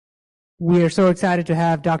We are so excited to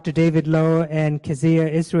have Dr. David Lowe and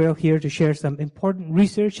Keziyah Yisrael here to share some important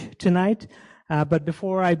research tonight. But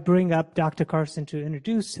before I bring up Dr. Carson to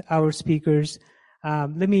introduce our speakers,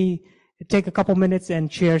 let me take a couple minutes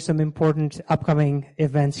and share some important upcoming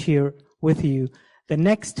events here with you. The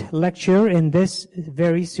next lecture in this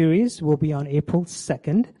very series will be on April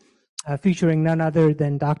 2nd, featuring none other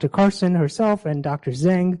than Dr. Carson herself and Dr.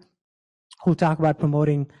 Zeng, who'll talk about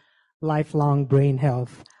promoting lifelong brain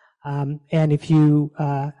health. And if you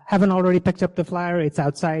haven't already picked up the flyer, it's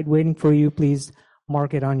outside waiting for you. Please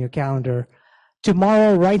mark it on your calendar.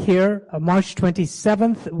 Tomorrow, right here, March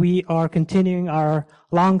 27th, we are continuing our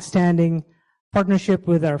long-standing partnership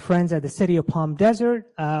with our friends at the City of Palm Desert,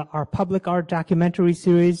 our public art documentary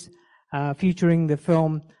series featuring the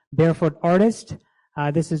film Barefoot Artist.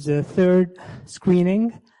 This is the third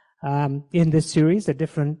screening in this series, a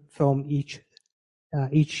different film each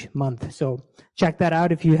month. So check that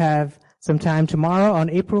out if you have some time tomorrow. On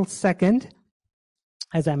April 2nd,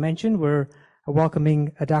 as I mentioned, we're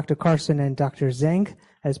welcoming Dr. Carson and Dr. Zeng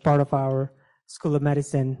as part of our School of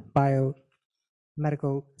Medicine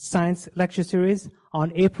Biomedical Science lecture series.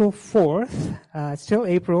 On April 4th, still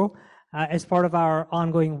April, as part of our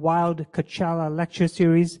ongoing Wild Coachella lecture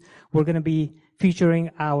series, we're going to be featuring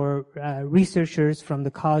our researchers from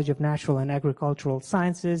the College of Natural and Agricultural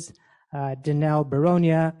Sciences, Danelle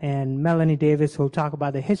Baronia and Melanie Davis, who will talk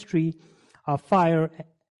about the history of fire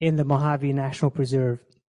in the Mojave National Preserve.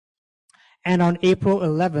 And on April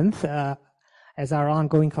 11th, as our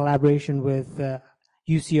ongoing collaboration with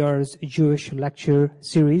UCR's Jewish lecture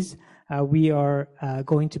series, we are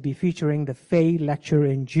going to be featuring the Fay Lecture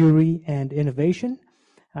in Jewry and Innovation.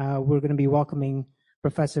 We're going to be welcoming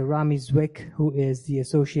Professor Rami Zwick, who is the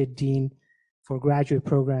Associate Dean for Graduate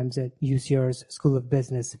Programs at UCR's School of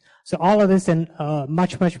Business. So all of this and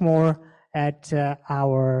much, much more at on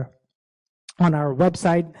our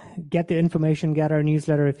website. Get the information, get our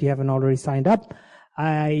newsletter if you haven't already signed up.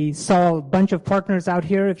 I saw a bunch of partners out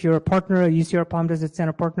here. If you're a partner, a UCR Palm Desert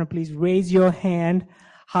Center partner, please raise your hand.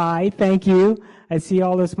 Hi, thank you. I see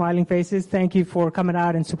all those smiling faces. Thank you for coming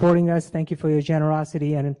out and supporting us. Thank you for your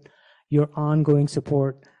generosity and your ongoing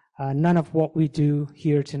support. None of what we do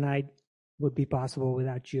here tonight would be possible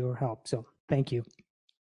without your help. So thank you.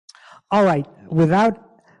 All right,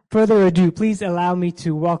 without further ado, please allow me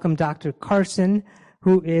to welcome Dr. Carson,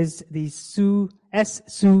 who is the Sue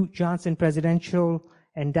Johnson Presidential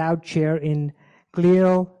Endowed Chair in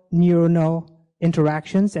Glial Neuronal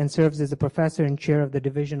Interactions and serves as a professor and chair of the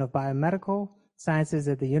Division of Biomedical Sciences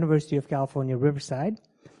at the University of California, Riverside.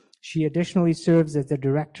 She additionally serves as the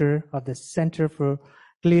director of the Center for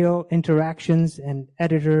Glial Interactions and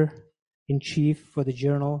editor-in-chief for the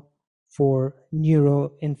Journal for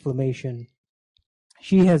Neuroinflammation.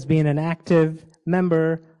 She has been an active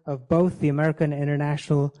member of both the American and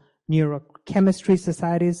International Neurochemistry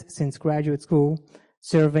Societies since graduate school,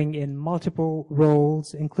 serving in multiple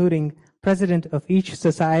roles, including president of each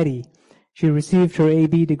society. She received her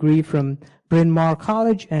AB degree from Bryn Mawr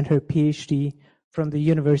College and her PhD from the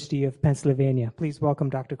University of Pennsylvania. Please welcome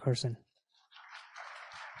Dr. Carson.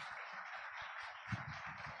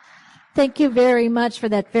 Thank you very much for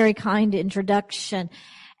that very kind introduction.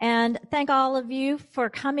 And thank all of you for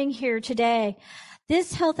coming here today.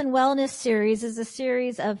 This Health and Wellness series is a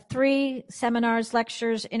series of 3 seminars,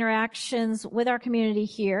 lectures, interactions with our community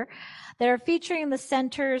here that are featuring the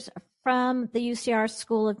centers from the UCR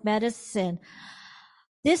School of Medicine.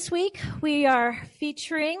 This week, we are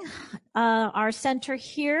featuring our center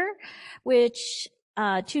here, which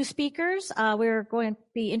 2 speakers. We're going to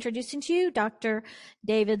be introducing to you Dr.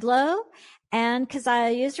 David Lowe and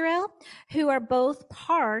Keziyah Yisrael, who are both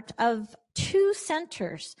part of 2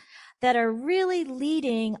 centers that are really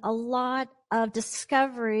leading a lot of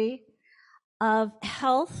discovery of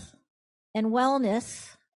health and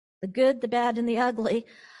wellness, the good, the bad, and the ugly,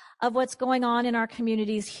 of what's going on in our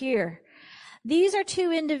communities here. These are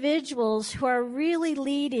 2 individuals who are really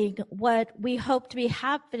leading what we hope to be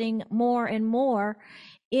happening more and more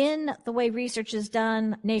in the way research is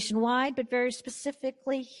done nationwide, but very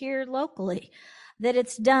specifically here locally, that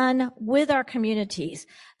it's done with our communities,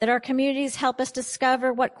 that our communities help us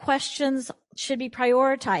discover what questions should be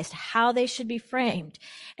prioritized, how they should be framed.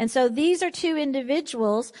 And so these are 2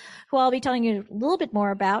 individuals who I'll be telling you a little bit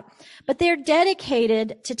more about, but they're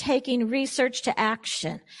dedicated to taking research to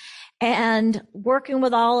action and working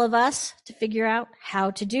with all of us to figure out how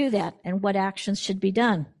to do that and what actions should be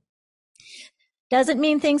done. Doesn't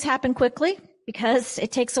mean things happen quickly, because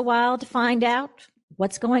it takes a while to find out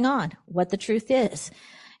what's going on, what the truth is.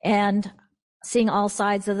 And seeing all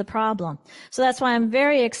sides of the problem. So that's why I'm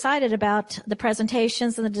very excited about the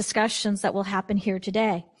presentations and the discussions that will happen here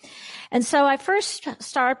today. And so I first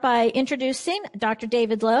start by introducing Dr.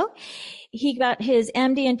 David Lowe. He got his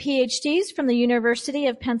MD and PhDs from the University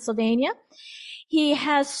of Pennsylvania. He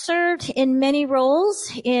has served in many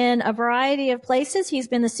roles in a variety of places. He's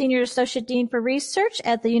been the Senior Associate Dean for Research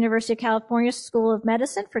at the University of California School of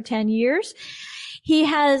Medicine for 10 years. He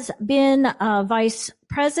has been Vice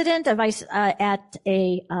President at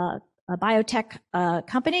a biotech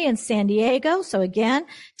company in San Diego. So again,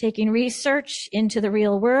 taking research into the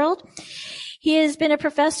real world. He has been a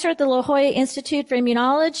professor at the La Jolla Institute for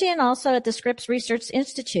Immunology and also at the Scripps Research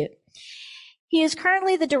Institute. He is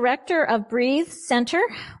currently the director of Breathe Center,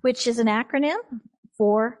 which is an acronym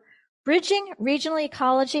for Bridging Regional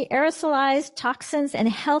Ecology, Aerosolized Toxins, and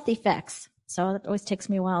Health Effects. So that always takes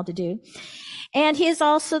me a while to do. And he is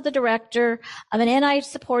also the director of an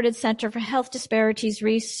NIH-supported Center for Health Disparities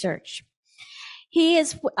Research. He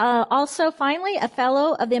is also finally a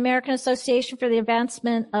fellow of the American Association for the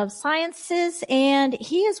Advancement of Sciences, and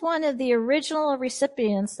he is one of the original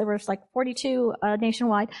recipients, there was like 42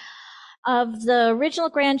 nationwide, of the original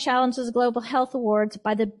Grand Challenges Global Health Awards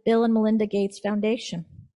by the Bill and Melinda Gates Foundation.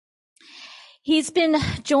 He's been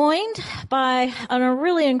joined by a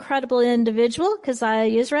really incredible individual,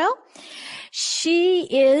 Keziyah Yisrael. She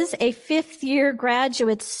is a fifth-year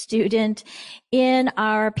graduate student in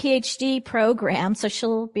our PhD program, so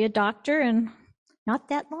she'll be a doctor in not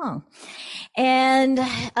that long, and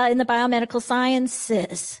in the biomedical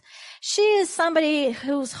sciences. She is somebody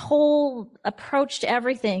whose whole approach to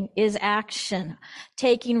everything is action,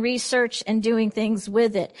 taking research and doing things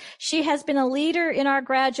with it. She has been a leader in our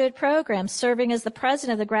graduate program, serving as the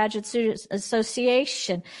president of the Graduate Students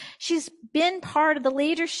Association. She's been part of the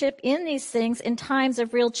leadership in these things in times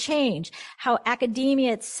of real change, how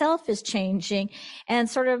academia itself is changing, and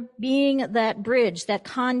sort of being that bridge, that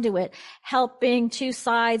conduit, helping two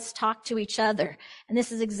sides talk to each other. And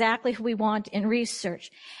this is exactly who we want in research.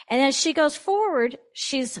 And as she goes forward,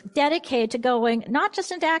 she's dedicated to going not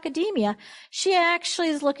just into academia, she actually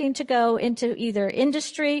is looking to go into either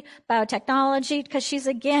industry, biotechnology, because she's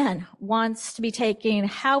again wants to be taking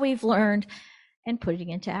how we've learned and putting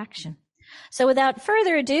it into action. So without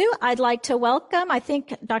further ado, I'd like to welcome, I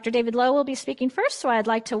think Dr. David Lowe will be speaking first, so I'd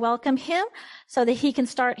like to welcome him so that he can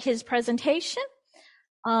start his presentation.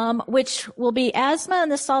 Which will be Asthma in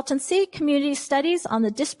the Salton Sea, Community Studies on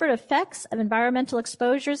the Disparate Effects of Environmental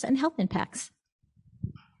Exposures and Health Impacts.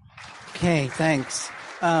 Okay, thanks.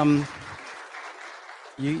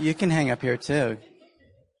 You can hang up here too.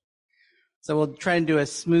 So we'll try and do a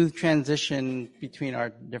smooth transition between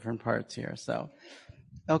our different parts here. So,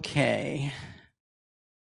 okay.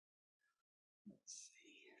 Let's see.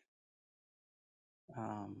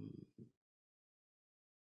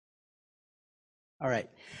 All right,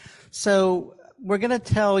 so we're going to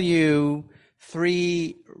tell you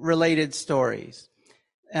three related stories.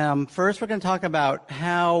 First, we're going to talk about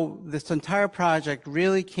how this entire project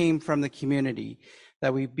really came from the community,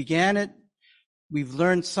 that we began it. We've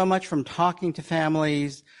learned so much from talking to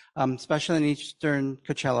families, especially in Eastern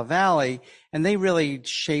Coachella Valley, and they really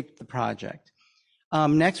shaped the project.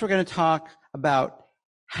 Next, we're going to talk about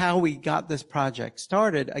how we got this project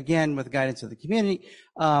started, again, with the guidance of the community.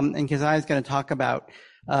 And Keziyah is going to talk about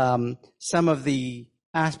some of the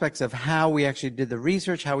aspects of how we actually did the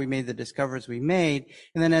research, how we made the discoveries we made.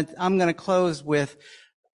 And then I'm going to close with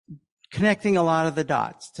connecting a lot of the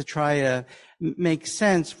dots to try to make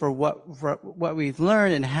sense for what we've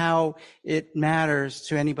learned and how it matters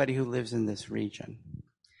to anybody who lives in this region.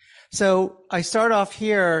 So I start off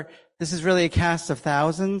here. This is really a cast of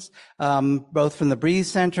thousands, both from the Breathe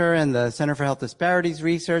Center and the Center for Health Disparities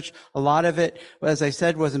Research. A lot of it, as I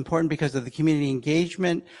said, was important because of the community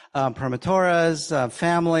engagement, promotoras,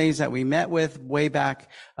 families that we met with way back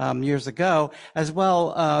years ago, as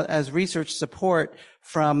well as research support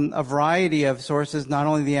from a variety of sources, not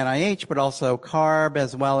only the NIH, but also CARB,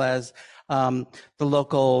 as well as the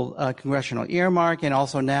local congressional earmark, and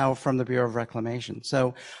also now from the Bureau of Reclamation.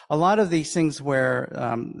 So a lot of these things where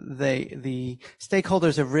the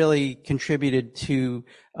stakeholders have really contributed to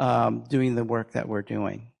doing the work that we're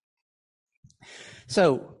doing.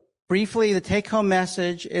 So briefly, the take-home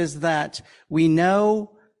message is that we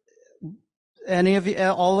know,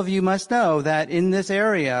 all of you must know that in this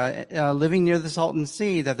area, living near the Salton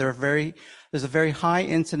Sea, that there's a very high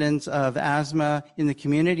incidence of asthma in the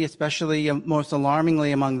community, especially most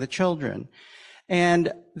alarmingly among the children.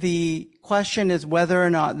 And the question is whether or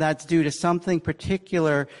not that's due to something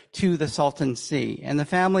particular to the Salton Sea. And the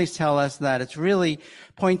families tell us that it's really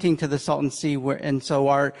pointing to the Salton Sea, and so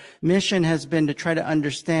our mission has been to try to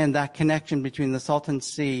understand that connection between the Salton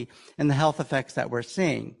Sea and the health effects that we're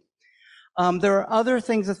seeing. There are other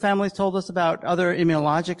things that families told us about, other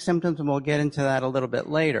immunologic symptoms, and we'll get into that a little bit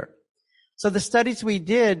later. So the studies we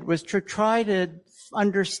did was to try to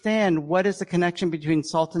understand what is the connection between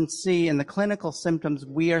Salton Sea and the clinical symptoms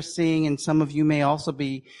we are seeing, and some of you may also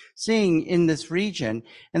be seeing in this region.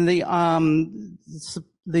 And the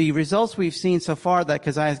results we've seen so far that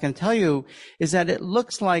Keziyah is going to tell you is that it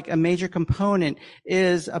looks like a major component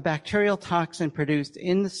is a bacterial toxin produced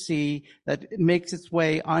in the sea that makes its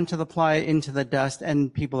way onto the playa, into the dust,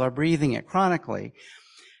 and people are breathing it chronically.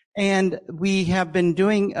 And we have been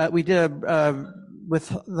doing, we did with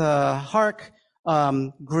the HARC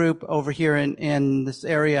group over here in this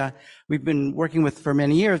area we've been working with for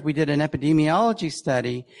many years. We did an epidemiology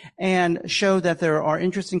study and showed that there are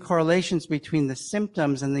interesting correlations between the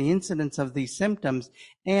symptoms and the incidence of these symptoms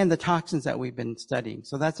and the toxins that we've been studying.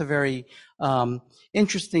 So that's a very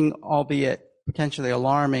interesting, albeit potentially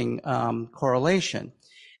alarming correlation.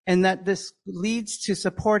 And that this leads to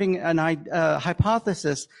supporting an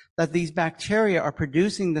hypothesis that these bacteria are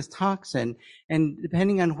producing this toxin, and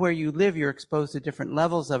depending on where you live, you're exposed to different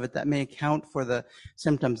levels of it that may account for the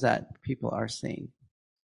symptoms that people are seeing.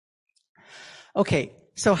 Okay,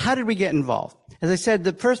 so how did we get involved? As I said,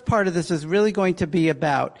 the first part of this is really going to be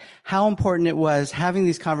about how important it was having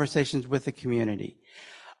these conversations with the community.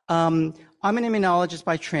 I'm an immunologist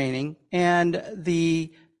by training, and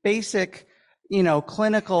the basic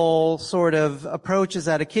clinical sort of approach is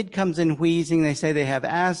that a kid comes in wheezing, they say they have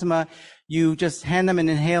asthma, you just hand them an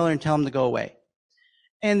inhaler and tell them to go away.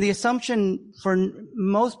 And the assumption for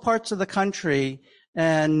most parts of the country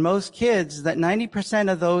and most kids that 90%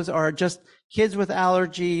 of those are just kids with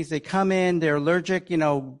allergies. They come in, they're allergic,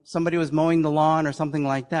 somebody was mowing the lawn or something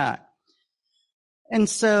like that. And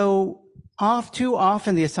so too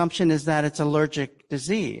often the assumption is that it's allergic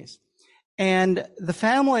disease. And the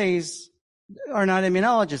families are not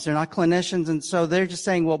immunologists, they're not clinicians, and so they're just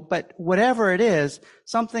saying, well, but whatever it is,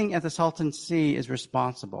 something at the Salton Sea is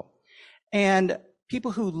responsible. And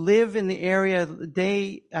people who live in the area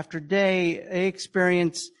day after day,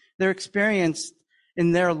 their experience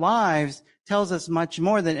in their lives tells us much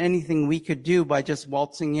more than anything we could do by just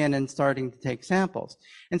waltzing in and starting to take samples.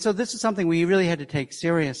 And so this is something we really had to take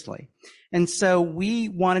seriously. And so we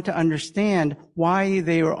wanted to understand why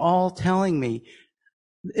they were all telling me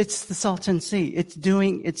it's the Salton Sea.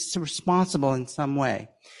 It's responsible in some way.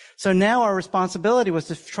 So now our responsibility was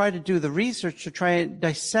to try to do the research to try and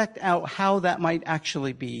dissect out how that might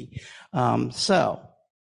actually be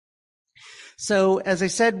So as I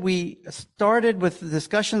said, we started with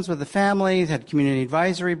discussions with the families, had community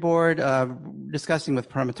advisory board, discussing with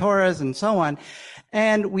promotoras and so on.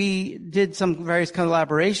 And we did some various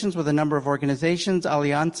collaborations with a number of organizations.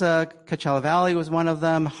 Alianza, Coachella Valley was one of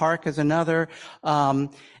them, HARC is another, and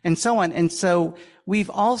so on. And so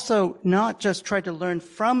we've also not just tried to learn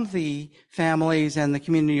from the families and the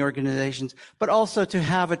community organizations, but also to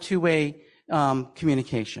have a two-way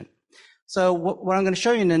communication. So what I'm going to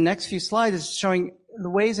show you in the next few slides is showing the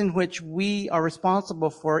ways in which we are responsible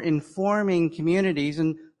for informing communities,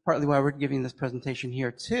 and partly why we're giving this presentation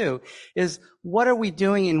here too, is what are we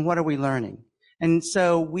doing and what are we learning? And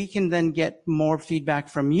so we can then get more feedback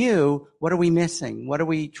from you. What are we missing? What are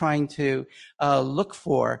we trying to look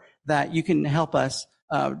for that you can help us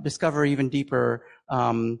discover even deeper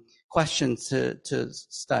questions to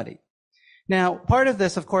study? Now, part of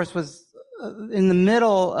this, of course, was in the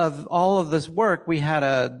middle of all of this work, we had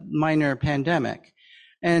a minor pandemic.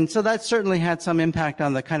 And so that certainly had some impact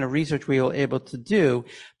on the kind of research we were able to do,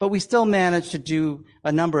 but we still managed to do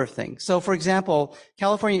a number of things. So for example,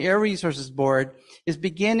 California Air Resources Board is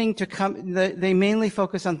beginning to they mainly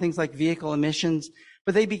focus on things like vehicle emissions,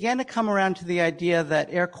 but they began to come around to the idea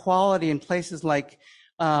that air quality in places like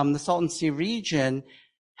the Salton Sea region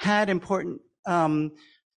had important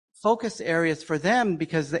focus areas for them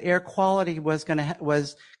because the air quality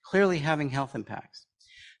was clearly having health impacts.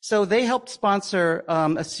 So they helped sponsor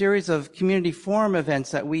a series of community forum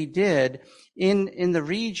events that we did in the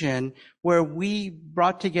region where we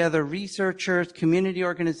brought together researchers, community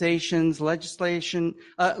organizations,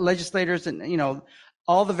 legislators, and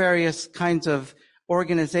all the various kinds of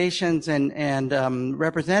organizations and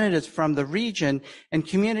representatives from the region, and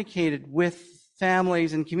communicated with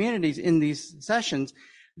families and communities in these sessions.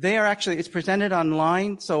 It's presented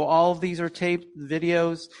online, so all of these are taped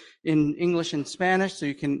videos in English and Spanish, so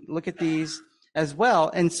you can look at these. as well.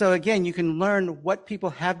 And so again, you can learn what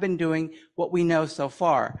people have been doing, what we know so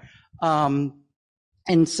far.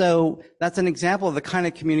 And so that's an example of the kind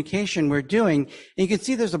of communication we're doing. And you can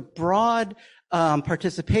see there's a broad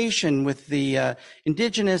participation with the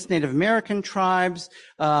indigenous Native American tribes,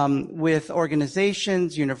 with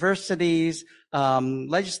organizations, universities,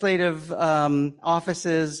 legislative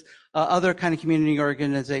offices, other kind of community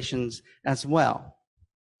organizations as well.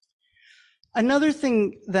 Another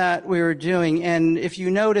thing that we were doing, and if you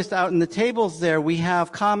noticed out in the tables there, we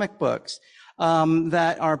have comic books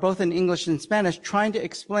that are both in English and Spanish, trying to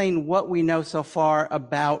explain what we know so far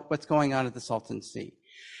about what's going on at the Salton Sea.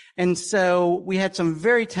 And so we had some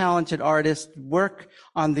very talented artists work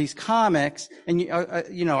on these comics, and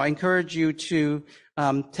I encourage you to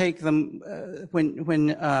take them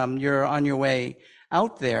when you're on your way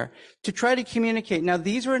out there to try to communicate. Now,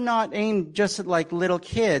 these were not aimed just at like little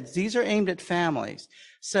kids. These are aimed at families.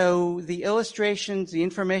 So the illustrations, the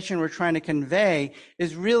information we're trying to convey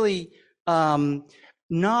is really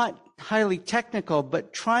not highly technical,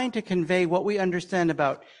 but trying to convey what we understand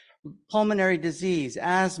about pulmonary disease,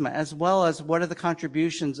 asthma, as well as what are the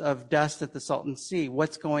contributions of dust at the Salton Sea,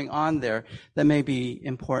 what's going on there that may be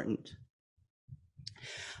important.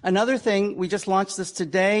 Another thing, we just launched this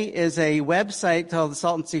today, is a website called the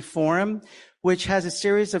Salton Sea Forum, which has a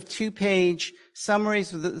series of 2-page summaries.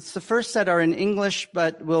 The first set are in English,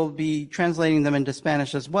 but we'll be translating them into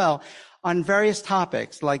Spanish as well, on various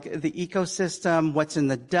topics like the ecosystem, what's in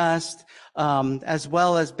the dust, as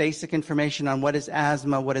well as basic information on what is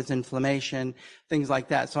asthma, what is inflammation, things like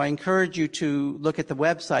that. So I encourage you to look at the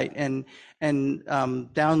website and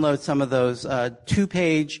download some of those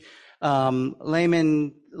 2-page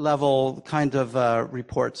layman level kind of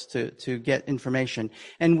reports to get information.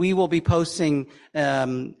 And we will be posting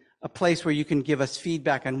a place where you can give us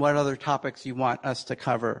feedback on what other topics you want us to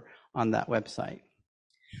cover on that website.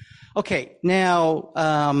 Okay, now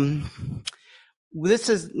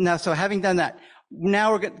so having done that,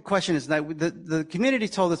 now the question is that the community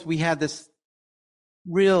told us we had this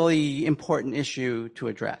really important issue to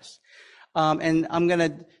address. And I'm going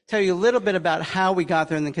to tell you a little bit about how we got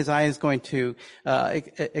there, and then Keziyah is going to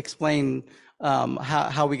explain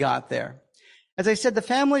how we got there. As I said, the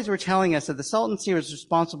families were telling us that the Salton Sea was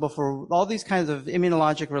responsible for all these kinds of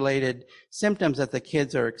immunologic-related symptoms that the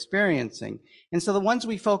kids are experiencing. And so the ones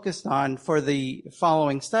we focused on for the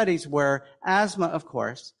following studies were asthma, of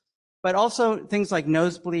course, but also things like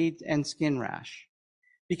nosebleeds and skin rash.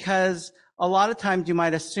 Because a lot of times you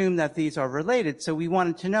might assume that these are related. So we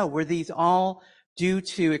wanted to know, were these all due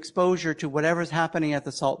to exposure to whatever's happening at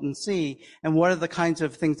the Salton Sea, and what are the kinds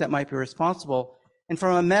of things that might be responsible? And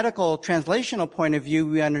from a medical translational point of view,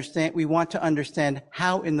 we want to understand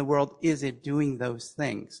how in the world is it doing those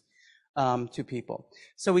things to people.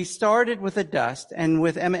 So we started with the dust, and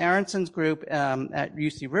with Emma Aronson's group at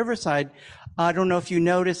UC Riverside, I don't know if you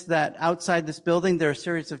noticed that outside this building there are a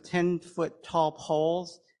series of 10-foot tall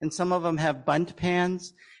poles, and some of them have bunt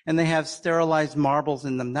pans, and they have sterilized marbles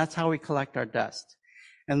in them. That's how we collect our dust.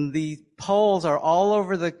 And the poles are all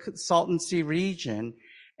over the Salton Sea region,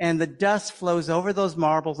 and the dust flows over those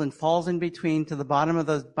marbles and falls in between to the bottom of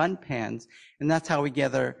those bunt pans, and that's how we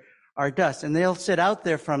gather our dust. And they'll sit out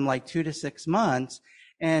there from like 2 to 6 months,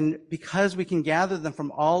 and because we can gather them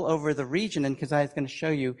from all over the region, and Keziyah is going to show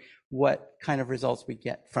you what kind of results we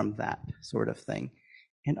get from that sort of thing.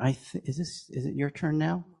 And is it your turn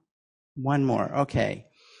now? One more. Okay.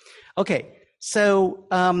 So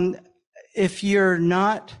if you're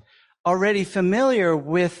not already familiar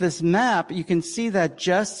with this map, you can see that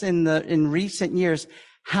just in recent years,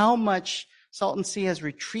 how much Salton Sea has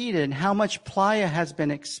retreated and how much playa has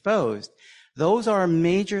been exposed. Those are a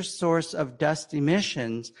major source of dust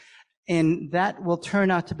emissions, and that will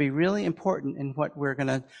turn out to be really important in what we're going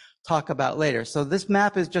to talk about later. So this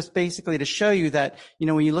map is just basically to show you that,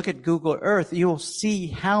 when you look at Google Earth, you will see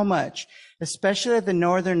how much, especially at the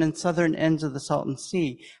northern and southern ends of the Salton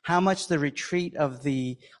Sea, how much the retreat of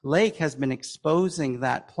the lake has been exposing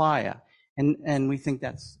that playa. And we think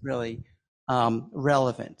that's really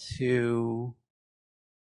relevant to...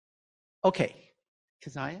 Okay,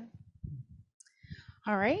 Keziyah?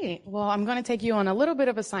 All right. Well, I'm going to take you on a little bit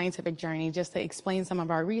of a scientific journey just to explain some of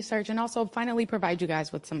our research and also finally provide you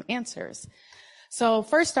guys with some answers. So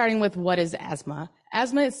first, starting with what is asthma.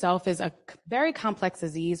 Asthma itself is a very complex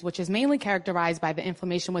disease, which is mainly characterized by the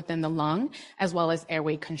inflammation within the lung, as well as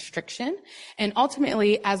airway constriction. And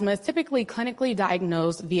ultimately, asthma is typically clinically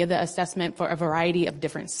diagnosed via the assessment for a variety of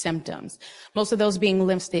different symptoms. Most of those being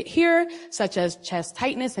listed here, such as chest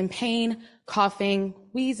tightness and pain, coughing,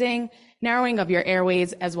 wheezing, narrowing of your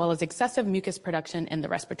airways, as well as excessive mucus production in the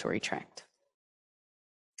respiratory tract.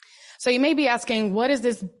 So you may be asking, what is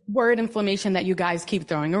this word inflammation that you guys keep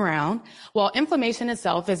throwing around? Well, inflammation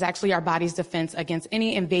itself is actually our body's defense against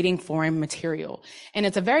any invading foreign material. And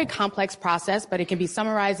it's a very complex process, but it can be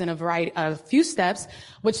summarized in a few steps,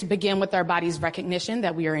 which begin with our body's recognition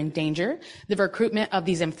that we are in danger, the recruitment of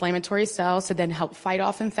these inflammatory cells to then help fight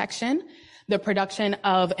off infection, the production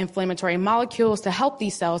of inflammatory molecules to help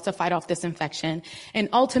these cells to fight off this infection, and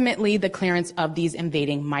ultimately the clearance of these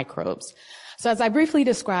invading microbes. So as I briefly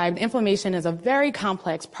described, inflammation is a very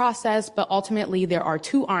complex process, but ultimately there are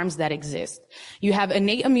two arms that exist. You have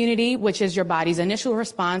innate immunity, which is your body's initial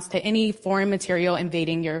response to any foreign material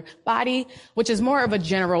invading your body, which is more of a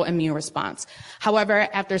general immune response. However,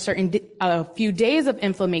 after a few days of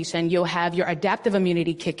inflammation, you'll have your adaptive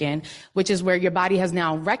immunity kick in, which is where your body has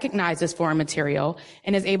now recognized this foreign material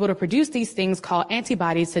and is able to produce these things called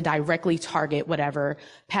antibodies to directly target whatever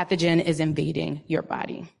pathogen is invading your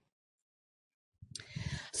body.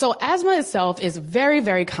 So asthma itself is very,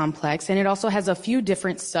 very complex, and it also has a few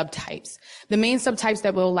different subtypes. The main subtypes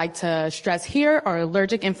that we'll like to stress here are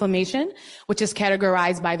allergic inflammation, which is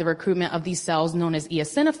categorized by the recruitment of these cells known as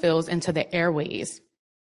eosinophils into the airways.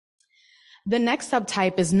 The next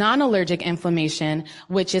subtype is non-allergic inflammation,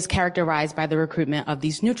 which is characterized by the recruitment of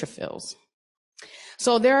these neutrophils.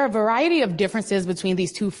 So there are a variety of differences between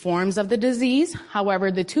these two forms of the disease. However,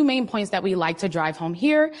 the two main points that we like to drive home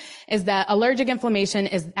here is that allergic inflammation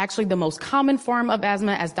is actually the most common form of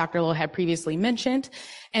asthma, as Dr. Lowe had previously mentioned.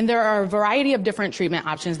 And there are a variety of different treatment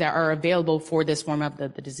options that are available for this form of the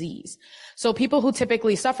disease. So people who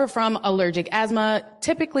typically suffer from allergic asthma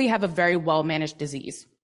typically have a very well-managed disease.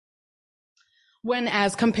 When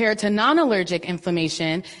as compared to non-allergic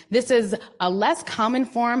inflammation, this is a less common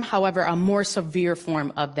form, however, a more severe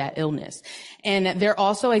form of that illness. And there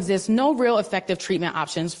also exists no real effective treatment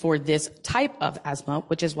options for this type of asthma,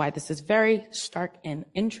 which is why this is very stark and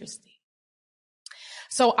interesting.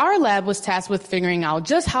 So our lab was tasked with figuring out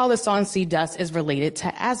just how the Salton sea dust is related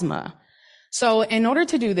to asthma. So in order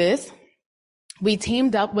to do this, we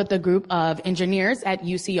teamed up with a group of engineers at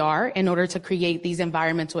UCR in order to create these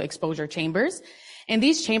environmental exposure chambers. And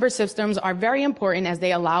these chamber systems are very important as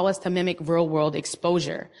they allow us to mimic real-world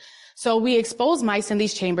exposure. So we expose mice in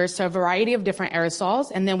these chambers to a variety of different aerosols,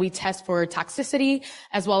 and then we test for toxicity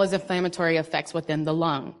as well as inflammatory effects within the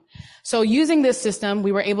lung. So using this system,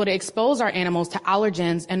 we were able to expose our animals to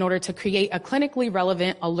allergens in order to create a clinically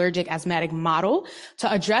relevant allergic asthmatic model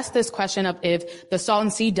to address this question of if the Salton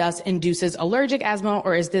sea dust induces allergic asthma,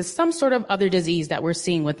 or is this some sort of other disease that we're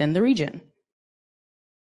seeing within the region.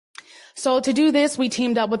 So to do this, we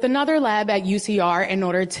teamed up with another lab at UCR in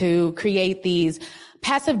order to create these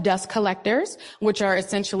passive dust collectors, which are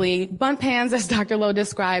essentially bun pans, as Dr. Lowe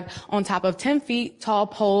described, on top of 10 feet tall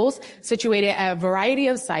poles situated at a variety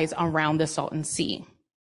of sites around the Salton Sea.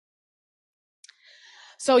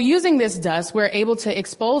 So using this dust, we're able to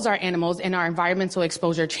expose our animals in our environmental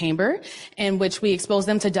exposure chamber, in which we expose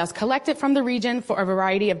them to dust collected from the region for a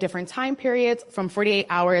variety of different time periods, from 48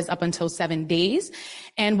 hours up until 7 days.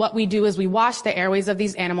 And what we do is we wash the airways of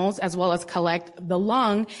these animals as well as collect the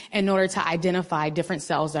lung in order to identify different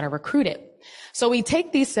cells that are recruited. So we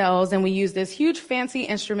take these cells and we use this huge fancy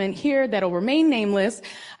instrument here that'll remain nameless,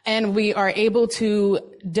 and we are able to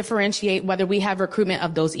differentiate whether we have recruitment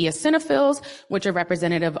of those eosinophils, which are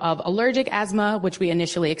representative of allergic asthma, which we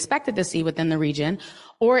initially expected to see within the region,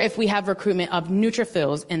 or if we have recruitment of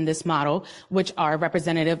neutrophils in this model, which are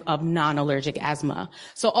representative of non-allergic asthma.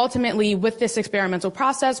 So ultimately, with this experimental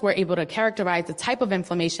process, we're able to characterize the type of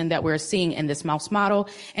inflammation that we're seeing in this mouse model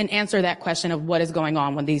and answer that question of what is going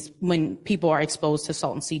on when people are exposed to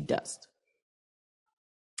Salton sea dust.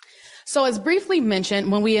 So as briefly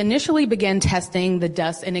mentioned, when we initially began testing the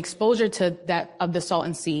dust and exposure to that of the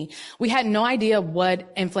Salton Sea, we had no idea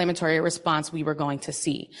what inflammatory response we were going to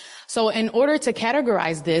see. So in order to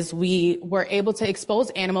categorize this, we were able to expose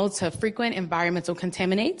animals to frequent environmental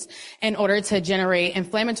contaminants in order to generate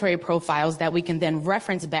inflammatory profiles that we can then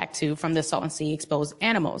reference back to from the Salton Sea exposed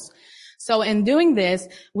animals. So in doing this,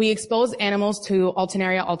 we expose animals to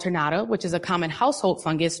Alternaria alternata, which is a common household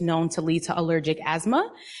fungus known to lead to allergic asthma.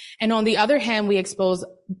 And on the other hand, we expose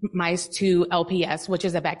mice to LPS, which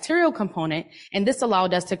is a bacterial component, and this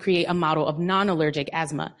allowed us to create a model of non-allergic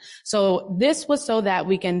asthma. So this was so that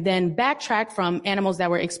we can then backtrack from animals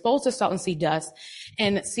that were exposed to Salton sea dust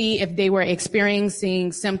and see if they were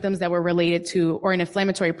experiencing symptoms that were related to, or an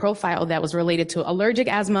inflammatory profile that was related to allergic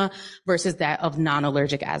asthma versus that of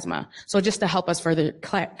non-allergic asthma. So just to help us further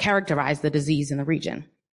characterize the disease in the region.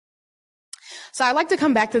 So I like to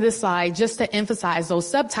come back to this slide just to emphasize those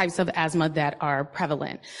subtypes of asthma that are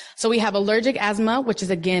prevalent. So we have allergic asthma, which is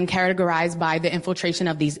again categorized by the infiltration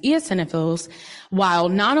of these eosinophils, while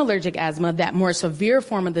non-allergic asthma, that more severe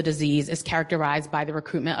form of the disease, is characterized by the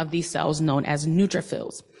recruitment of these cells known as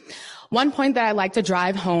neutrophils. One point that I like to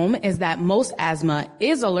drive home is that most asthma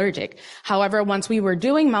is allergic. However, once we were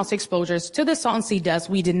doing mouse exposures to the Salton sea dust,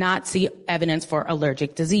 we did not see evidence for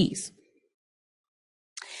allergic disease.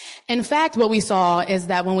 In fact, what we saw is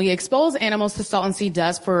that when we exposed animals to Salton sea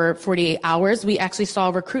dust for 48 hours, we actually saw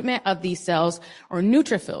recruitment of these cells, or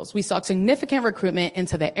neutrophils. We saw significant recruitment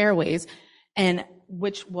into the airways, and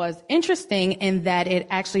which was interesting in that it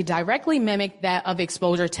actually directly mimicked that of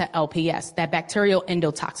exposure to LPS, that bacterial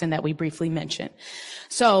endotoxin that we briefly mentioned.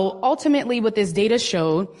 So ultimately what this data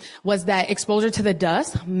showed was that exposure to the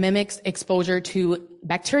dust mimics exposure to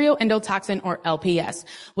bacterial endotoxin, or LPS,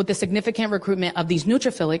 with the significant recruitment of these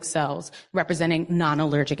neutrophilic cells representing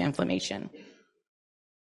non-allergic inflammation.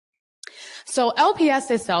 So LPS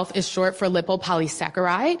itself is short for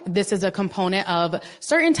lipopolysaccharide. This is a component of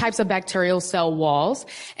certain types of bacterial cell walls.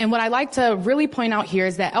 And what I like to really point out here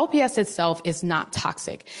is that LPS itself is not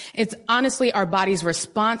toxic. It's honestly our body's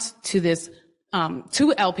response to this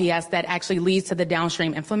to LPS that actually leads to the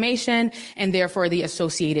downstream inflammation and therefore the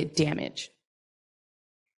associated damage.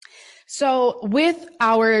 So with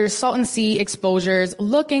our Salton Sea exposures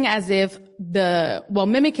looking as if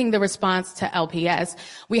mimicking the response to LPS,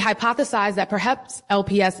 we hypothesized that perhaps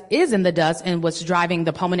LPS is in the dust and what's driving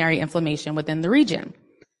the pulmonary inflammation within the region.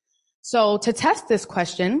 So to test this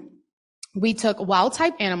question, we took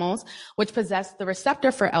wild-type animals which possess the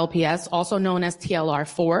receptor for LPS, also known as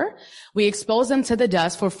TLR4. We exposed them to the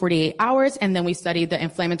dust for 48 hours, and then we studied the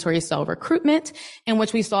inflammatory cell recruitment, in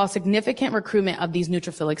which we saw significant recruitment of these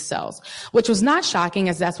neutrophilic cells, which was not shocking,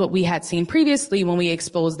 as that's what we had seen previously when we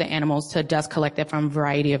exposed the animals to dust collected from a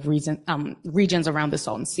variety of regions around the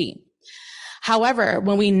Salton Sea. However,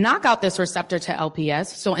 when we knock out this receptor to LPS,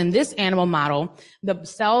 so in this animal model, the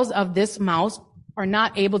cells of this mouse are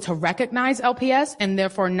not able to recognize LPS and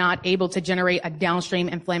therefore not able to generate a downstream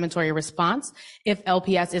inflammatory response if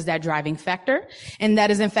LPS is that driving factor. And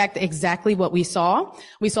that is in fact exactly what we saw.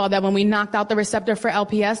 We saw that when we knocked out the receptor for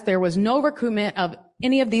LPS, there was no recruitment of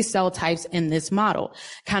any of these cell types in this model,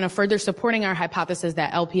 kind of further supporting our hypothesis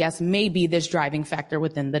that LPS may be this driving factor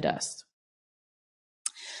within the dust.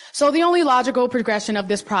 So the only logical progression of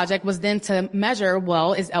this project was then to measure,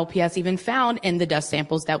 well, is LPS even found in the dust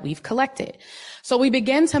samples that we've collected? So we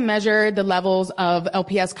began to measure the levels of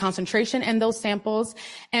LPS concentration in those samples.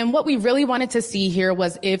 And what we really wanted to see here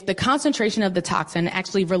was if the concentration of the toxin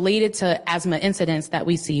actually related to asthma incidents that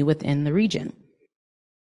we see within the region.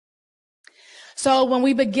 So when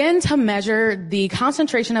we begin to measure the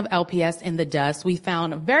concentration of LPS in the dust, we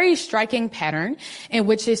found a very striking pattern in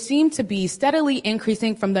which it seemed to be steadily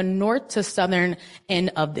increasing from the north to southern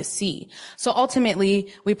end of the sea. So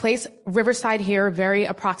ultimately, we place Riverside here very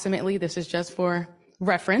approximately. This is just for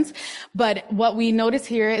reference. But what we notice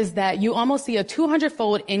here is that you almost see a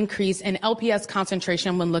 200-fold increase in LPS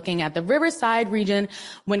concentration when looking at the Riverside region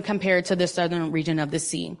when compared to the southern region of the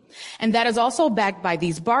sea. And that is also backed by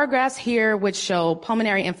these bar graphs here, which show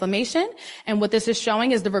pulmonary inflammation. And what this is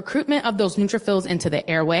showing is the recruitment of those neutrophils into the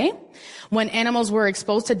airway. When animals were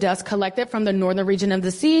exposed to dust collected from the northern region of the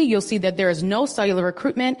sea, you'll see that there is no cellular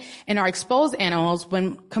recruitment in our exposed animals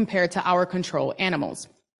when compared to our control animals.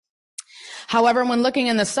 However, when looking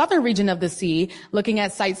in the southern region of the sea, looking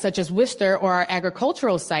at sites such as Worcester or our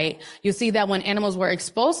agricultural site, you see that when animals were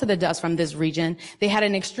exposed to the dust from this region, they had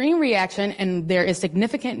an extreme reaction and there is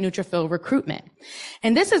significant neutrophil recruitment.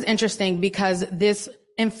 And this is interesting because this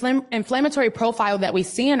inflammatory profile that we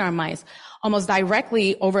see in our mice almost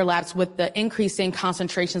directly overlaps with the increasing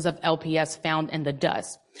concentrations of LPS found in the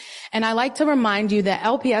dust. And I like to remind you that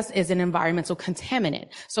LPS is an environmental contaminant.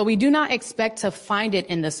 So we do not expect to find it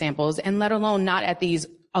in the samples, and let alone not at these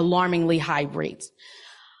alarmingly high rates.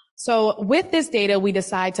 So with this data, we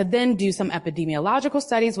decide to then do some epidemiological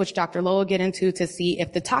studies, which Dr. Lowe will get into, to see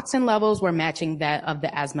if the toxin levels were matching that of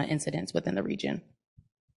the asthma incidence within the region.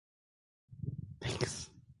 Thanks.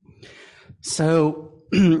 So,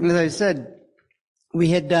 as I said, we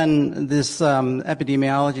had done this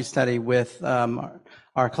epidemiology study with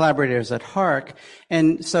our collaborators at HARC,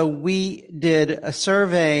 and so we did a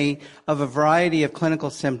survey of a variety of clinical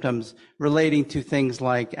symptoms relating to things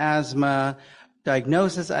like asthma,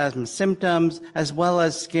 diagnosis, asthma symptoms, as well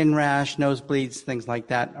as skin rash, nosebleeds, things like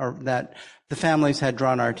that, or that the families had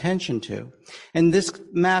drawn our attention to. And this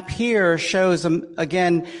map here shows,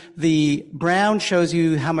 again, the brown shows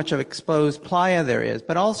you how much of exposed playa there is,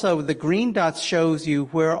 but also the green dots shows you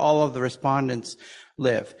where all of the respondents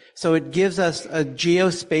live. So it gives us a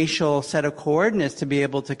geospatial set of coordinates to be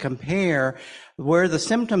able to compare where the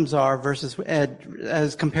symptoms are versus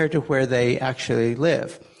as compared to where they actually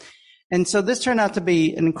live. And so this turned out to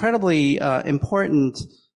be an incredibly important,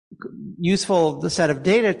 useful set of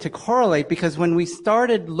data to correlate, because when we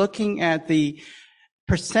started looking at the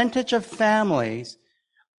percentage of families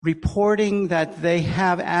reporting that they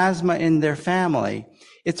have asthma in their family,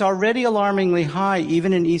 it's already alarmingly high,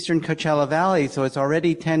 even in eastern Coachella Valley. So it's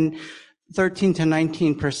already 13 to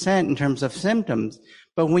 19% in terms of symptoms.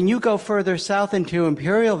 But when you go further south into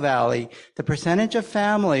Imperial Valley, the percentage of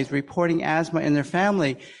families reporting asthma in their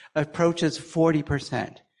family approaches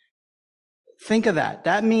 40%. Think of that.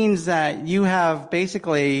 That means that you have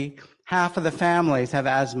basically half of the families have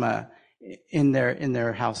asthma in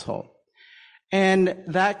their household. And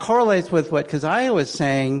that correlates with what Keziyah was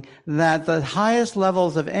saying, that the highest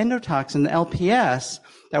levels of endotoxin, LPS,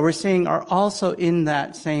 that we're seeing are also in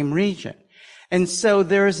that same region. And so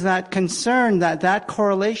there's that concern that that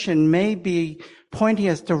correlation may be pointing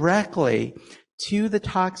us directly to the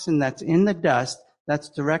toxin that's in the dust that's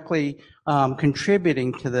directly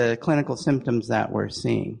contributing to the clinical symptoms that we're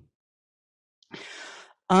seeing.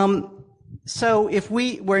 So if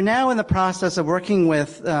we're now in the process of working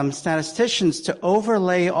with statisticians to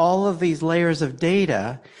overlay all of these layers of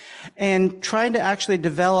data and trying to actually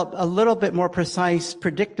develop a little bit more precise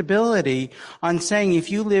predictability on saying if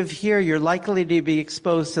you live here, you're likely to be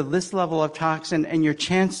exposed to this level of toxin, and your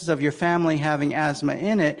chances of your family having asthma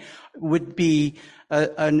in it would be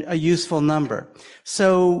a useful number.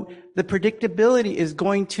 So the predictability is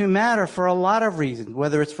going to matter for a lot of reasons,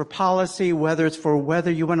 whether it's for policy, whether it's for whether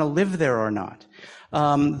you want to live there or not.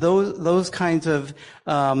 Those kinds of,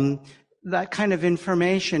 that kind of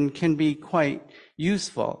information can be quite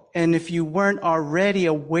useful. And if you weren't already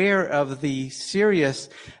aware of the serious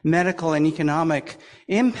medical and economic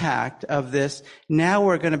impact of this, now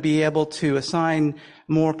we're going to be able to assign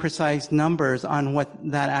more precise numbers on what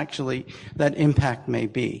that impact may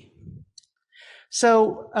be.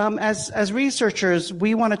 So, as researchers,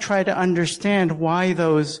 we want to try to understand why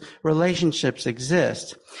those relationships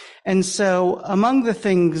exist. And so, among the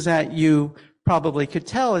things that you probably could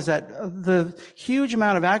tell is that the huge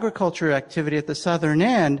amount of agriculture activity at the southern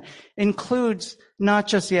end includes not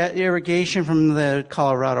just the irrigation from the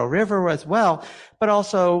Colorado River as well, but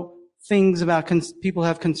also things about people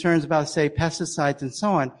have concerns about, say, pesticides and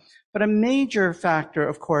so on. But a major factor,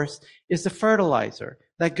 of course, is the fertilizer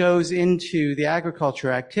that goes into the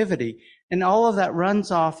agriculture activity. And all of that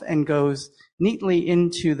runs off and goes neatly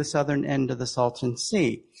into the southern end of the Salton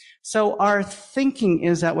Sea. So our thinking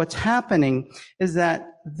is that what's happening is that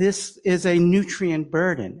this is a nutrient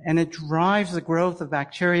burden, and it drives the growth of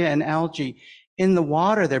bacteria and algae in the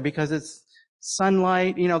water there because it's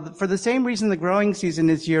sunlight. You know, for the same reason the growing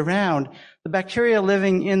season is year-round, the bacteria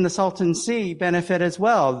living in the Salton Sea benefit as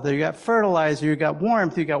well. You got fertilizer, you got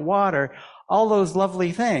warmth, you got water, all those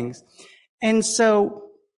lovely things. And so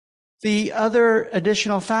the other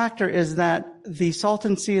additional factor is that the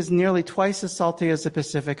Salton Sea is nearly twice as salty as the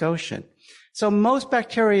Pacific Ocean. So most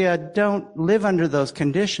bacteria don't live under those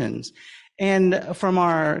conditions. And from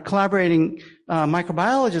our collaborating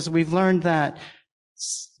microbiologists, we've learned that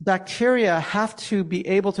bacteria have to be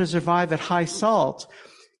able to survive at high salt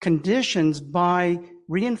conditions by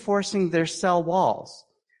reinforcing their cell walls.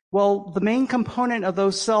 Well, the main component of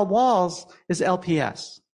those cell walls is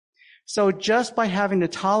LPS. So just by having to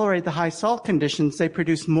tolerate the high salt conditions, they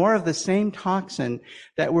produce more of the same toxin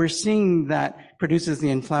that we're seeing that produces the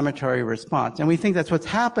inflammatory response. And we think that's what's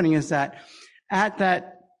happening is that at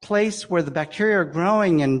that place where the bacteria are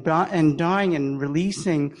growing and dying and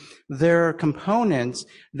releasing their components,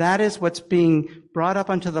 that is what's being brought up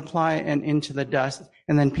onto the playa and into the dust,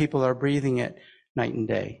 and then people are breathing it night and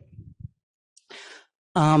day.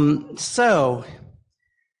 So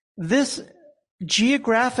this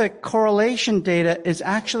geographic correlation data is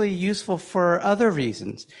actually useful for other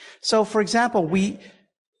reasons. So, for example, we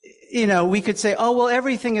could say, oh, well,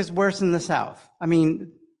 everything is worse in the South. I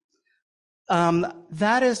mean,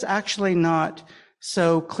 that is actually not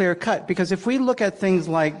so clear cut, because if we look at things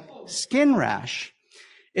like skin rash,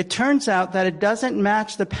 it turns out that it doesn't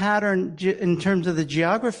match the pattern in terms of the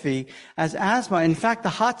geography as asthma. In fact, the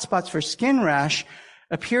hotspots for skin rash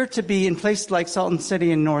appear to be in places like Salton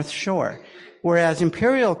City and North Shore, whereas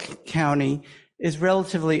Imperial County is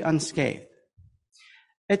relatively unscathed.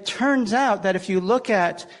 It turns out that if you look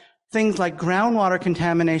at things like groundwater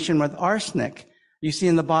contamination with arsenic, you see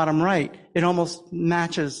in the bottom right, it almost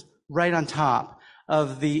matches right on top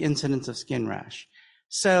of the incidence of skin rash.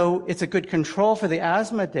 So it's a good control for the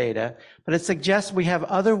asthma data, but it suggests we have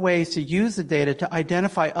other ways to use the data to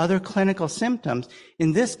identify other clinical symptoms.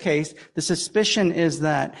 In this case, the suspicion is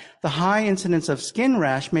that the high incidence of skin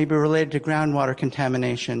rash may be related to groundwater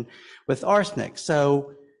contamination with arsenic.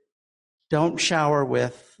 So don't shower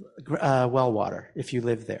with well water if you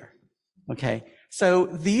live there. Okay. So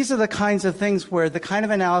these are the kinds of things where the kind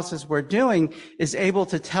of analysis we're doing is able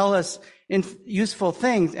to tell us useful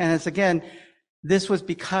things. And it's again, this was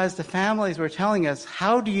because the families were telling us,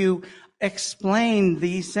 how do you explain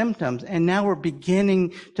these symptoms? And now we're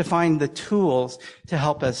beginning to find the tools to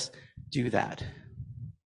help us do that.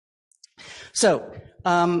 So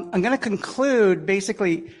I'm going to conclude.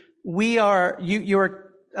 Basically, you're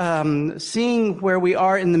seeing where we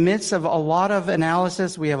are in the midst of a lot of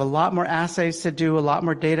analysis. We have a lot more assays to do, a lot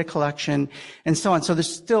more data collection, and so on. So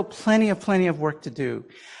there's still plenty of work to do.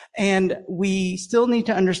 And we still need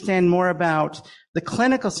to understand more about the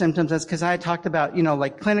clinical symptoms, as Keziyah talked about,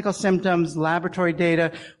 like clinical symptoms, laboratory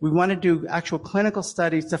data. We want to do actual clinical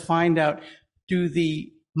studies to find out, do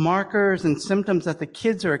the markers and symptoms that the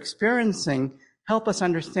kids are experiencing help us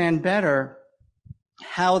understand better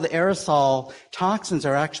how the aerosol toxins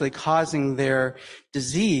are actually causing their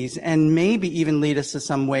disease, and maybe even lead us to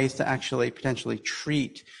some ways to actually potentially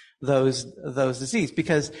treat those diseases,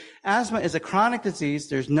 because asthma is a chronic disease.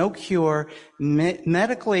 There's no cure.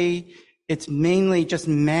 Medically, it's mainly just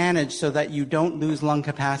managed so that you don't lose lung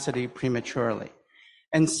capacity prematurely.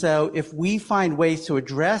 And so if we find ways to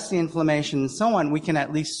address the inflammation and so on, we can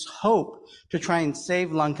at least hope to try and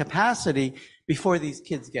save lung capacity before these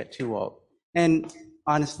kids get too old. And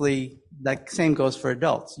honestly, that same goes for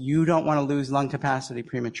adults. You don't want to lose lung capacity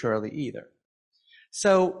prematurely either.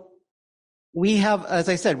 So we have, as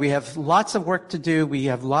I said, we have lots of work to do. We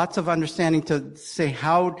have lots of understanding to say,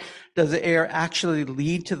 how does the air actually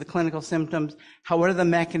lead to the clinical symptoms? What are the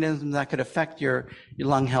mechanisms that could affect your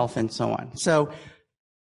lung health and so on? So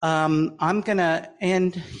I'm going to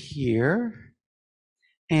end here.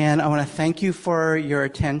 And I want to thank you for your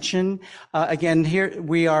attention. Again, here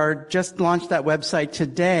we are just launched that website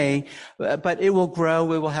today, but it will grow.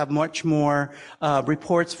 We will have much more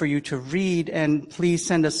reports for you to read, and please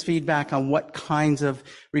send us feedback on what kinds of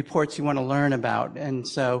reports you want to learn about. And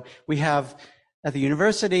so we have at the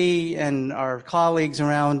university and our colleagues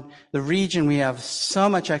around the region, we have so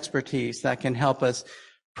much expertise that can help us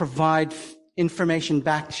provide information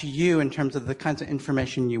back to you in terms of the kinds of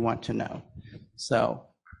information you want to know. So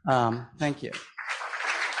thank you.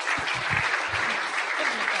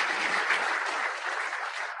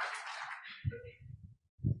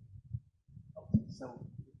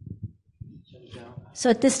 So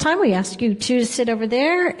at this time, we ask you to sit over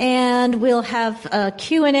there, and we'll have a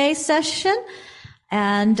Q&A session.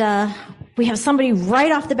 And we have somebody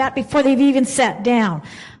right off the bat before they've even sat down.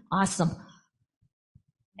 Awesome.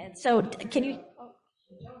 And so can you...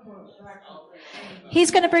 He's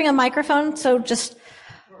going to bring a microphone, so just...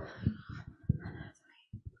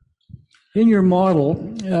 In your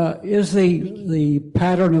model, is the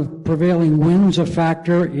pattern of prevailing winds a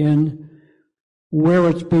factor in where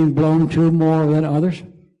it's being blown to more than others?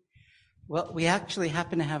 Well, we actually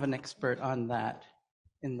happen to have an expert on that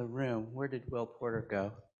in the room. Where did Will Porter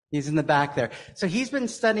go? He's in the back there. So he's been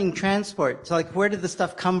studying transport. So where did the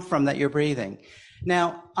stuff come from that you're breathing?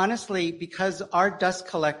 Now, honestly, because our dust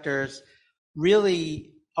collectors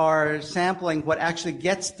really are sampling what actually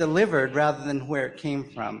gets delivered rather than where it came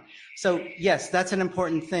from. So yes, that's an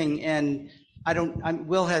important thing. And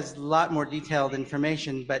Will has a lot more detailed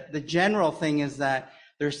information, but the general thing is that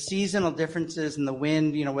there's seasonal differences in the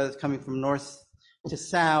wind, whether it's coming from north to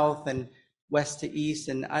south and west to east.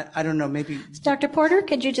 And I don't know, maybe. Dr. Porter,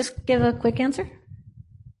 could you just give a quick answer?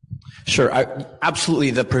 Sure.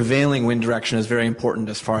 Absolutely. The prevailing wind direction is very important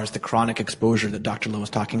as far as the chronic exposure that Dr. Lowe was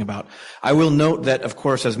talking about. I will note that, of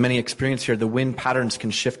course, as many experience here, the wind patterns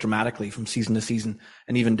can shift dramatically from season to season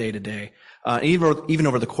and even day to day, even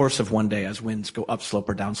over the course of one day as winds go upslope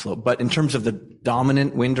or downslope. But in terms of the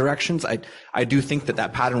dominant wind directions, I do think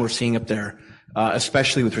that pattern we're seeing up there,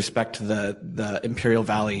 especially with respect to the Imperial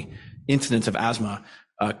Valley incidence of asthma,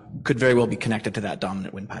 could very well be connected to that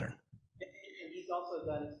dominant wind pattern. And he's also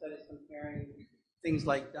done studies comparing things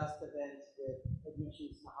like dust events with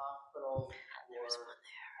admissions to hospitals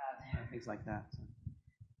or things like that.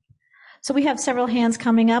 So we have several hands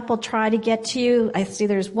coming up. We'll try to get to you. I see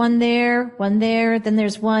there's one there, then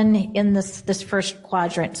there's one in this first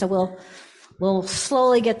quadrant. So we'll we'll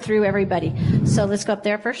slowly get through everybody. So let's go up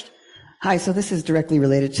there first. Hi, so this is directly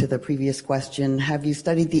related to the previous question. Have you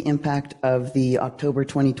studied the impact of the October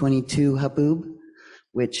 2022 haboob,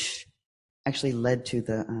 which actually led to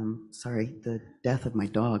the death of my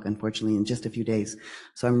dog, unfortunately, in just a few days.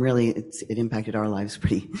 So it impacted our lives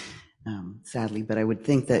pretty sadly, but I would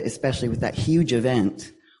think that especially with that huge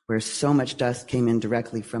event where so much dust came in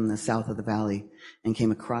directly from the south of the valley and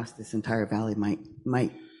came across this entire valley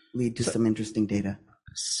might lead to some interesting data.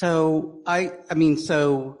 So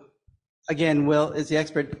again, Will is the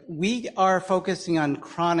expert. We are focusing on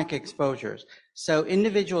chronic exposures. So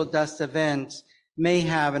individual dust events may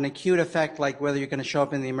have an acute effect, like whether you're going to show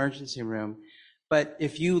up in the emergency room. But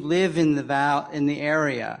if you live in the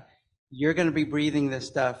area, you're going to be breathing this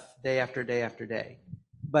stuff day after day after day.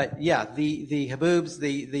 But yeah, the haboobs,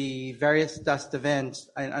 the various dust events.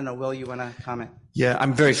 I don't know, Will, you want to comment? Yeah,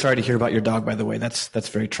 I'm very sorry to hear about your dog, by the way. That's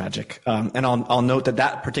very tragic. And I'll note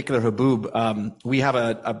that particular haboob, we have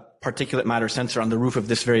a particulate matter sensor on the roof of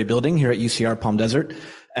this very building here at UCR Palm Desert,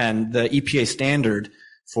 and the EPA standard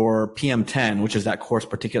for PM10, which is that coarse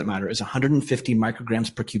particulate matter, is 150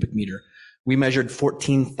 micrograms per cubic meter. We measured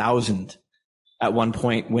 14,000 at one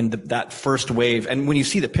point when that first wave, and when you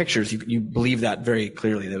see the pictures, you believe that very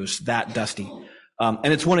clearly. It was that dusty.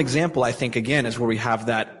 And it's one example, I think, again, is where we have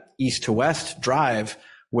that east to west drive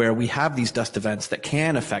where we have these dust events that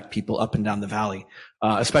can affect people up and down the valley,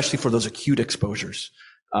 especially for those acute exposures,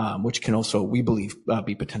 which can also, we believe,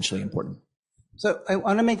 be potentially important. So I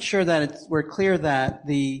want to make sure that we're clear that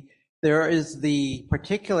there is the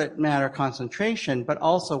particulate matter concentration, but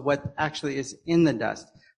also what actually is in the dust.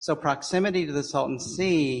 So proximity to the Salton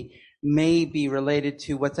Sea may be related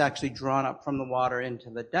to what's actually drawn up from the water into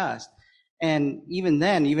the dust. And even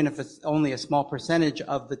then, even if it's only a small percentage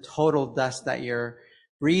of the total dust that you're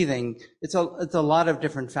breathing, it's a lot of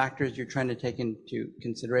different factors you're trying to take into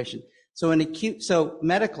consideration. So so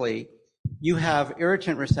medically, you have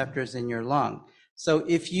irritant receptors in your lung. So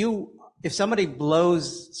if somebody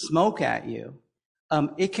blows smoke at you,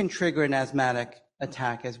 it can trigger an asthmatic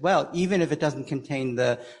attack as well, even if it doesn't contain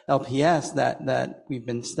the LPS that we've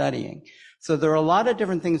been studying. So there are a lot of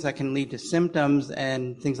different things that can lead to symptoms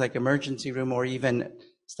and things like emergency room or even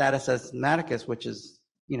status asthmaticus, which is,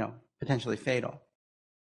 potentially fatal.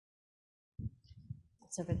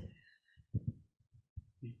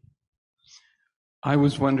 I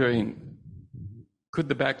was wondering, could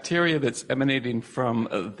the bacteria that's emanating from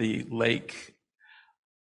the lake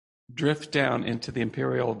drift down into the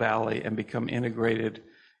Imperial Valley and become integrated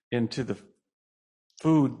into the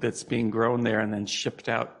food that's being grown there and then shipped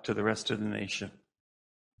out to the rest of the nation?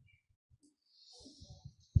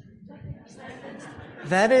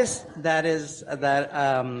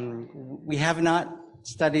 We have not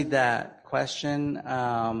studied that question.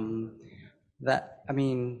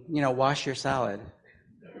 Wash your salad.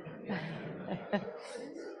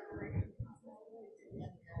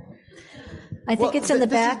 I think it's in the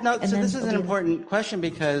back. This is an important question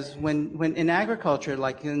because when in agriculture,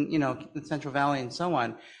 like in the Central Valley and so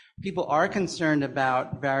on, people are concerned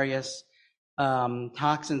about various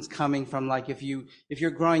toxins coming from, like if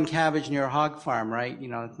you're growing cabbage near a hog farm, right?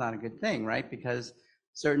 It's not a good thing, right? Because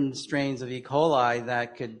certain strains of E. coli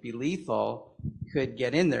that could be lethal could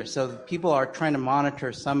get in there. So people are trying to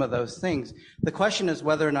monitor some of those things. The question is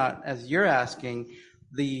whether or not, as you're asking,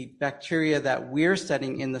 the bacteria that we're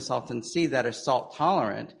studying in the Salton Sea that are salt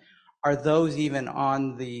tolerant, are those even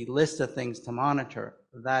on the list of things to monitor?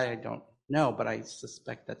 That I don't know, but I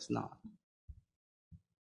suspect that's not.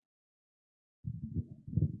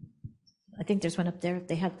 I think there's one up there.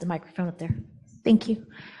 They have the microphone up there. Thank you.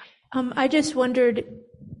 I just wondered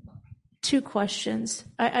two questions.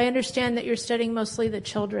 I understand that you're studying mostly the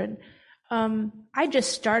children. I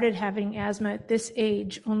just started having asthma at this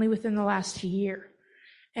age only within the last year.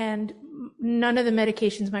 And none of the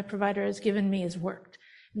medications my provider has given me has worked.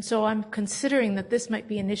 And so I'm considering that this might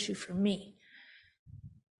be an issue for me.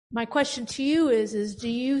 My question to you is do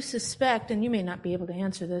you suspect, and you may not be able to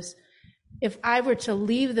answer this, if I were to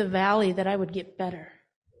leave the valley that I would get better?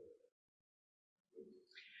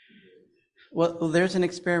 Well, there's an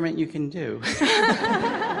experiment you can do.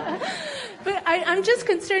 But I'm just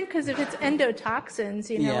concerned because if it's endotoxins,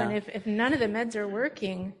 and if none of the meds are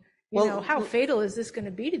working, how fatal is this going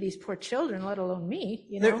to be to these poor children, let alone me?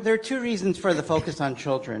 There are two reasons for the focus on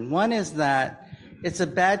children. One is that it's a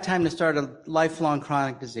bad time to start a lifelong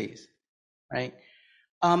chronic disease, right?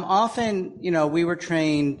 Often, we were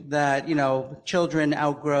trained that, children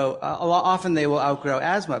often they will outgrow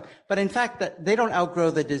asthma. But in fact, that they don't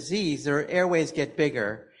outgrow the disease. Their airways get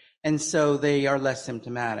bigger, and so they are less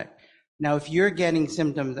symptomatic. Now, if you're getting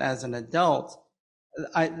symptoms as an adult,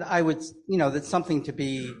 I would, that's something to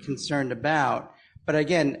be concerned about. But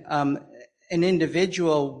again, an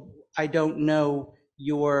individual, I don't know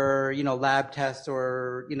your, lab tests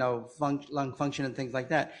or, lung function and things like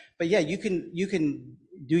that. But yeah, you can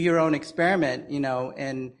do your own experiment,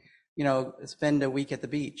 and, spend a week at the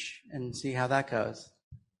beach and see how that goes.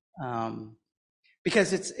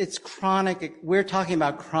 Because it's chronic. We're talking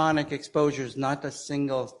about chronic exposures, not a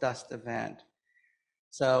single dust event.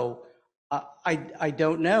 So I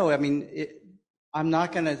don't know. I mean, I'm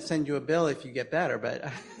not going to send you a bill if you get better,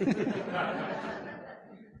 but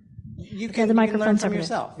you can learn from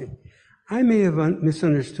yourself. I may have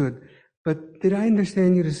misunderstood, but did I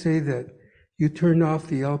understand you to say that you turned off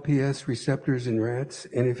the LPS receptors in rats?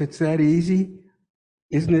 And if it's that easy,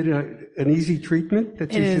 isn't it an easy treatment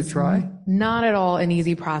that you should try? Not at all an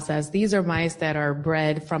easy process. These are mice that are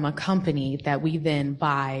bred from a company that we then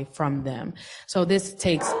buy from them. So this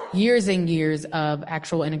takes years and years of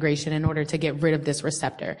actual integration in order to get rid of this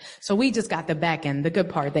receptor. So we just got the back end, the good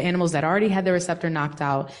part, the animals that already had the receptor knocked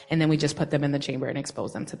out, and then we just put them in the chamber and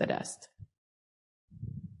expose them to the dust.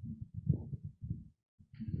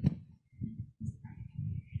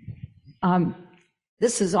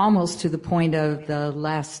 This is almost to the point of the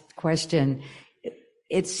last question.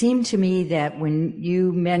 It seemed to me that when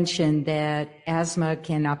you mentioned that asthma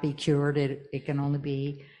cannot be cured, it can only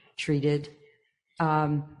be treated.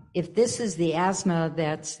 If this is the asthma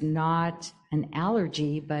that's not an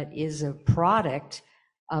allergy, but is a product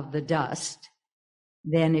of the dust,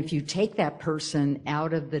 then if you take that person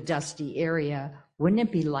out of the dusty area, wouldn't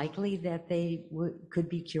it be likely that they could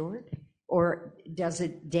be cured? Or does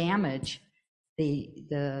it damage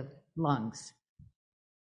the lungs?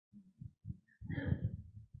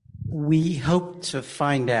 We hope to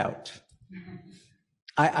find out.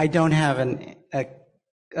 I don't have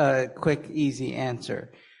a quick, easy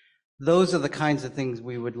answer. Those are the kinds of things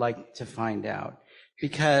we would like to find out.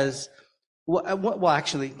 Because,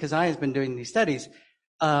 actually, Keziyah has been doing these studies.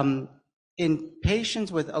 In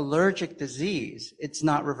patients with allergic disease, it's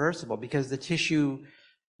not reversible because the tissue,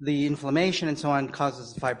 the inflammation and so on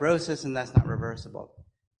causes fibrosis, and that's not reversible.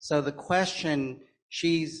 So the question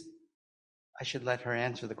I should let her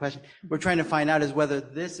answer the question. We're trying to find out is whether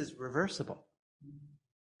this is reversible.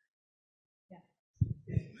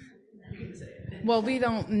 Well, we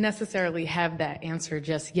don't necessarily have that answer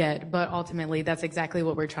just yet, but ultimately that's exactly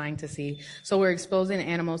what we're trying to see. So we're exposing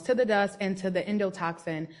animals to the dust and to the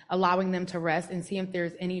endotoxin, allowing them to rest and see if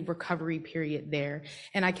there's any recovery period there.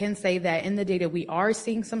 And I can say that in the data, we are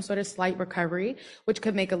seeing some sort of slight recovery, which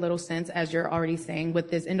could make a little sense, as you're already saying, with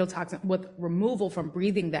this endotoxin, with removal from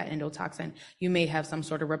breathing that endotoxin, you may have some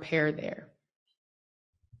sort of repair there.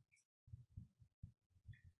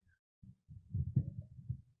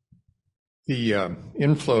 The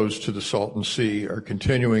inflows to the Salton Sea are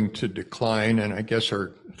continuing to decline, and I guess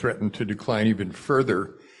are threatened to decline even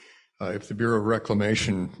further if the Bureau of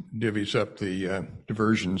Reclamation divvies up the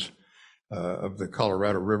diversions of the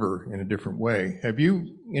Colorado River in a different way. Have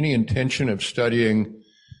you any intention of studying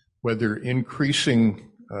whether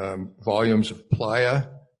increasing volumes of playa,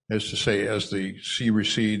 as to say, as the sea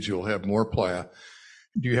recedes, you'll have more playa?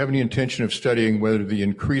 Do you have any intention of studying whether the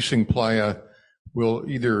increasing playa will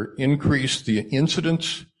either increase the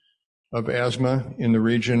incidence of asthma in the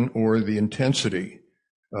region or the intensity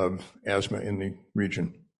of asthma in the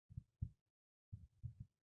region?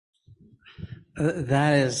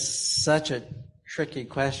 That is such a tricky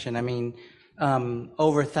question. I mean,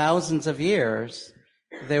 over thousands of years,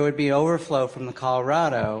 there would be overflow from the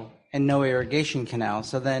Colorado and no irrigation canal.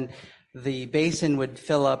 So then the basin would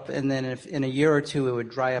fill up, and then if in a year or two it would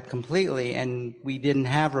dry up completely, and we didn't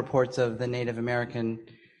have reports of the Native American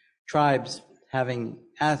tribes having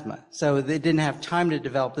asthma. So they didn't have time to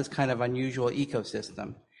develop this kind of unusual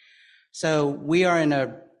ecosystem. So we are in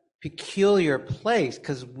a peculiar place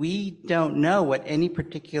because we don't know what any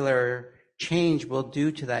particular change will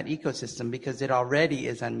do to that ecosystem because it already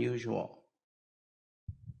is unusual.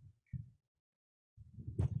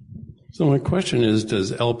 So my question is,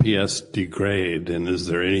 does LPS degrade, and is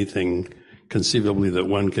there anything conceivably that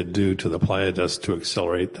one could do to the playa dust to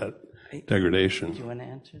accelerate that degradation? Do you want to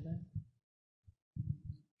answer that?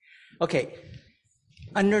 Okay.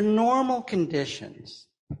 Under normal conditions,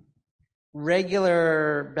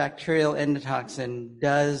 regular bacterial endotoxin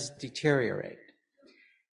does deteriorate.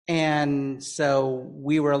 And so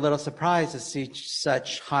we were a little surprised to see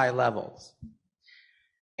such high levels.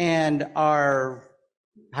 And our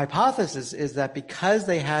hypothesis is that because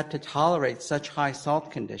they had to tolerate such high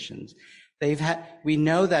salt conditions, we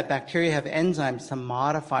know that bacteria have enzymes to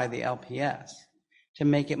modify the LPS. to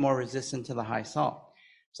make it more resistant to the high salt.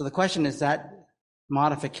 So the question is that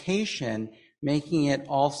modification making it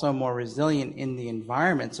also more resilient in the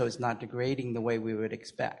environment so it's not degrading the way we would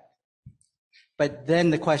expect. But then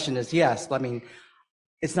the question is, yes, I mean,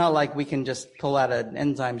 it's not like we can just pull out an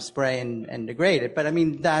enzyme spray and degrade it, but I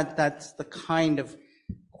mean, that's the kind of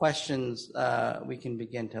questions we can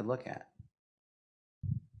begin to look at.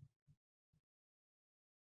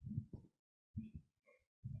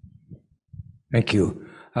 Thank you.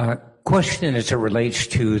 Question as it relates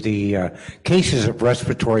to the cases of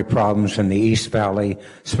respiratory problems in the East Valley,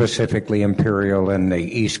 specifically Imperial and the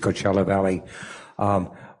East Coachella Valley.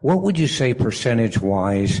 What would you say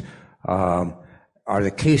percentage-wise are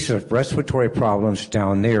the cases of respiratory problems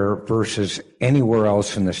down there versus anywhere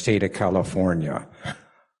else in the state of California?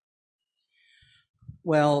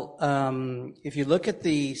 Well, if you look at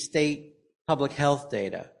the state public health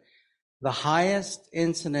data, the highest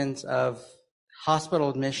incidence of hospital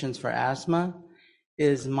admissions for asthma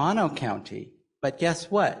is Mono County. But guess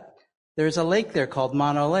what? There's a lake there called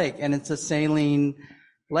Mono Lake, and it's a saline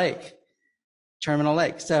lake, terminal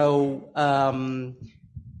lake. So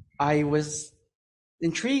I was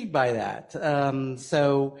intrigued by that.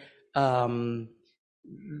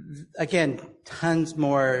 Again, tons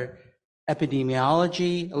more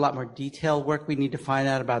epidemiology, a lot more detailed work we need to find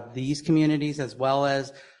out about these communities as well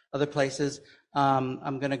as other places.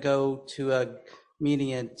 I'm going to go to a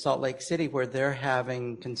meeting in Salt Lake City where they're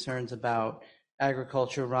having concerns about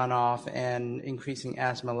agriculture runoff and increasing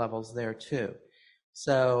asthma levels there too.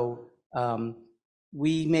 So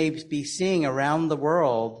we may be seeing around the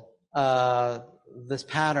world this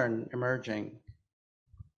pattern emerging.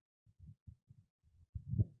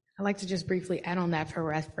 I'd like to just briefly add on that for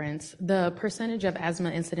reference. The percentage of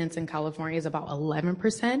asthma incidents in California is about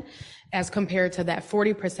 11% as compared to that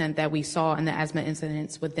 40% that we saw in the asthma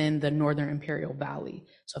incidents within the Northern Imperial Valley.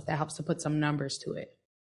 So if that helps to put some numbers to it.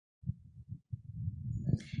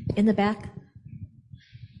 In the back.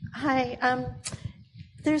 Hi.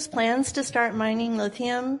 There's plans to start mining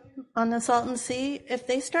lithium on the Salton Sea. If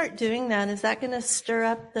they start doing that, is that going to stir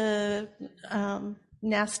up the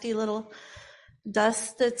nasty little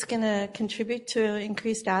dust that's going to contribute to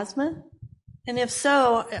increased asthma? And if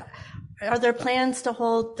so, are there plans to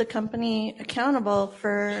hold the company accountable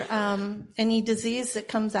for any disease that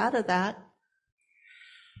comes out of that?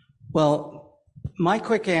 Well, my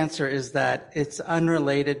quick answer is that it's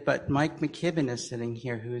unrelated, but Mike McKibben is sitting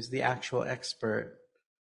here, who is the actual expert.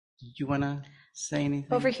 Did you want to say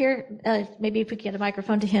anything? Over here, maybe if we get a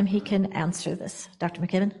microphone to him, he can answer this. Dr.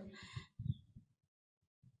 McKibben?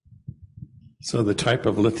 So the type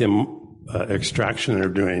of lithium extraction they're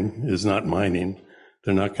doing is not mining.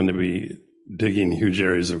 They're not going to be digging huge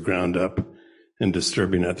areas of ground up and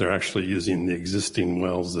disturbing it. They're actually using the existing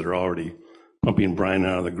wells that are already pumping brine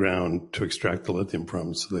out of the ground to extract the lithium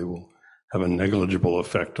from, so they will have a negligible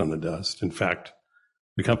effect on the dust. In fact,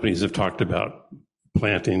 the companies have talked about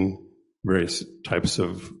planting various types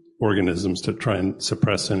of organisms to try and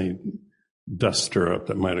suppress any dust stir-up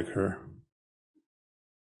that might occur.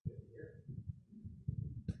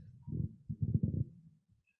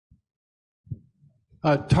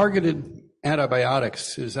 Targeted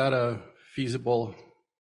antibiotics, is that a feasible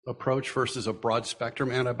approach versus a broad spectrum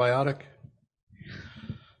antibiotic?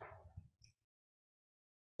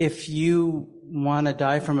 If you want to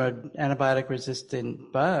die from an antibiotic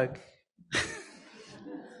resistant bug,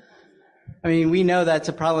 I mean, we know that's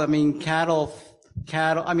a problem.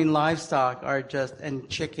 I mean, livestock are just, and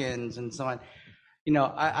chickens and so on. You know,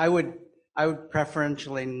 I would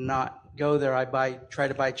preferentially not go there. Try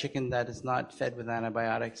to buy chicken that is not fed with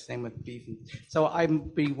antibiotics. Same with beef. So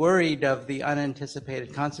I'd be worried of the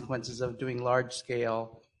unanticipated consequences of doing large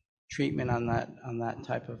scale treatment on that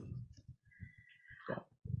type of.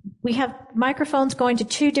 We have microphones going to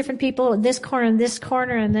two different people in this corner and this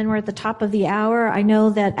corner, and then we're at the top of the hour. I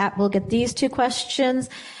know that we'll get these two questions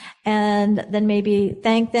and then maybe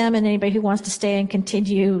thank them, and anybody who wants to stay and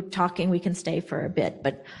continue talking, we can stay for a bit,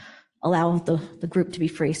 but allow the group to be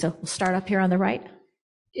free. So we'll start up here on the right.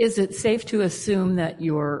 Is it safe to assume that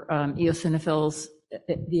your eosinophils,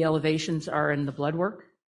 the elevations are in the blood work?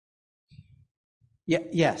 Yeah,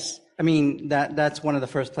 yes. I mean, that's one of the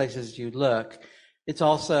first places you look. It's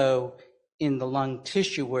also in the lung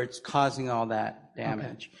tissue where it's causing all that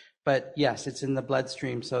damage. Okay. But yes, it's in the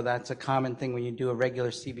bloodstream, so that's a common thing when you do a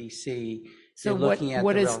regular CBC. So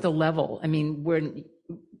what is the level? I mean,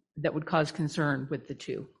 that would cause concern with the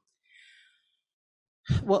two?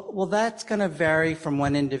 Well, that's going to vary from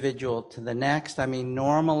one individual to the next. I mean,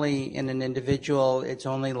 normally in an individual, it's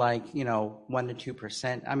only like, 1 to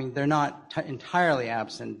 2%. I mean, they're not entirely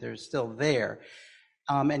absent. They're still there.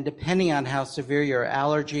 And depending on how severe your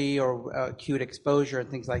allergy or acute exposure and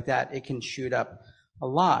things like that, it can shoot up a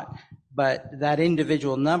lot. But that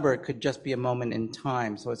individual number could just be a moment in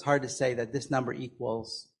time. So it's hard to say that this number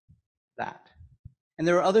equals that. And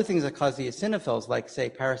there are other things that cause the eosinophils, like, say,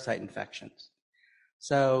 parasite infections.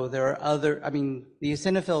 So there are other, the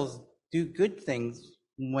eosinophils do good things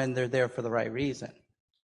when they're there for the right reason.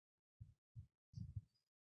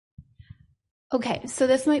 Okay, so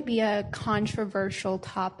this might be a controversial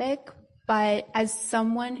topic, but as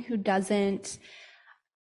someone who doesn't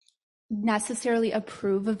necessarily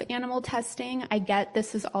approve of animal testing, I get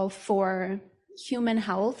this is all for human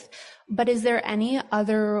health, but is there any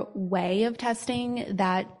other way of testing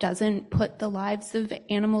that doesn't put the lives of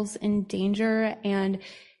animals in danger? And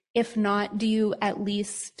if not, do you at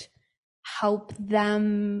least help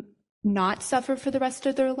them not suffer for the rest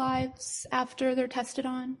of their lives after they're tested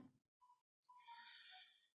on?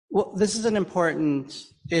 Well, this is an important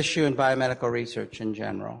issue in biomedical research in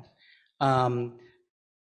general.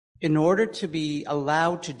 In order to be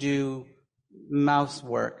allowed to do mouse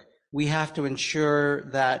work, we have to ensure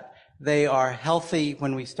that they are healthy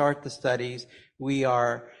when we start the studies. We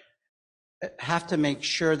have to make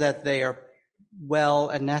sure that they are well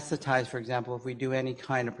anesthetized, for example, if we do any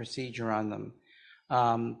kind of procedure on them,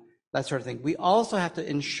 that sort of thing. We also have to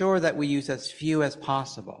ensure that we use as few as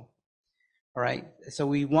possible. All right, so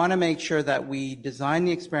we want to make sure that we design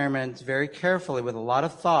the experiments very carefully with a lot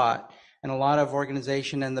of thought and a lot of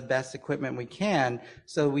organization and the best equipment we can,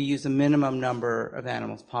 so we use the minimum number of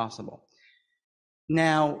animals possible.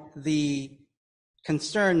 Now, the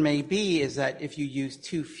concern may be is that if you use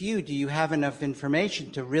too few, do you have enough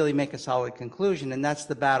information to really make a solid conclusion? And that's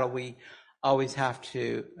the battle we always have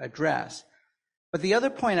to address. But the other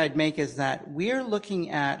point I'd make is that we're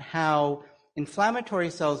looking at how inflammatory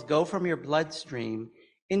cells go from your bloodstream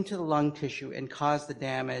into the lung tissue and cause the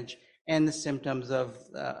damage and the symptoms of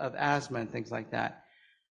asthma and things like that.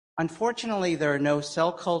 Unfortunately, there are no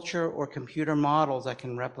cell culture or computer models that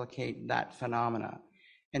can replicate that phenomena.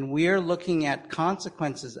 And we're looking at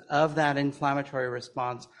consequences of that inflammatory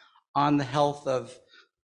response on the health of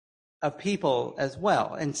people as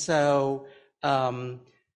well. And so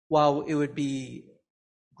while it would be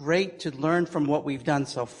great to learn from what we've done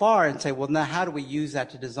so far and say, well, now how do we use that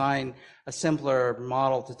to design a simpler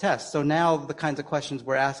model to test? So now the kinds of questions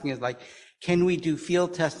we're asking is like, can we do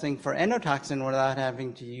field testing for endotoxin without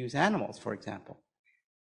having to use animals, for example?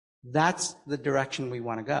 That's the direction we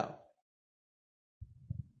want to go.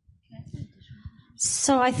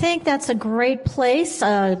 So I think that's a great place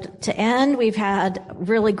to end. We've had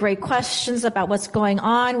really great questions about what's going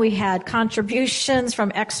on. We had contributions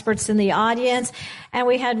from experts in the audience, and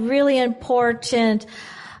we had really important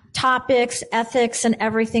topics, ethics, and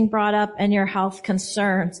everything brought up in your health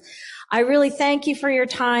concerns. I really thank you for your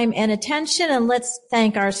time and attention, and let's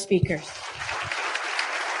thank our speakers.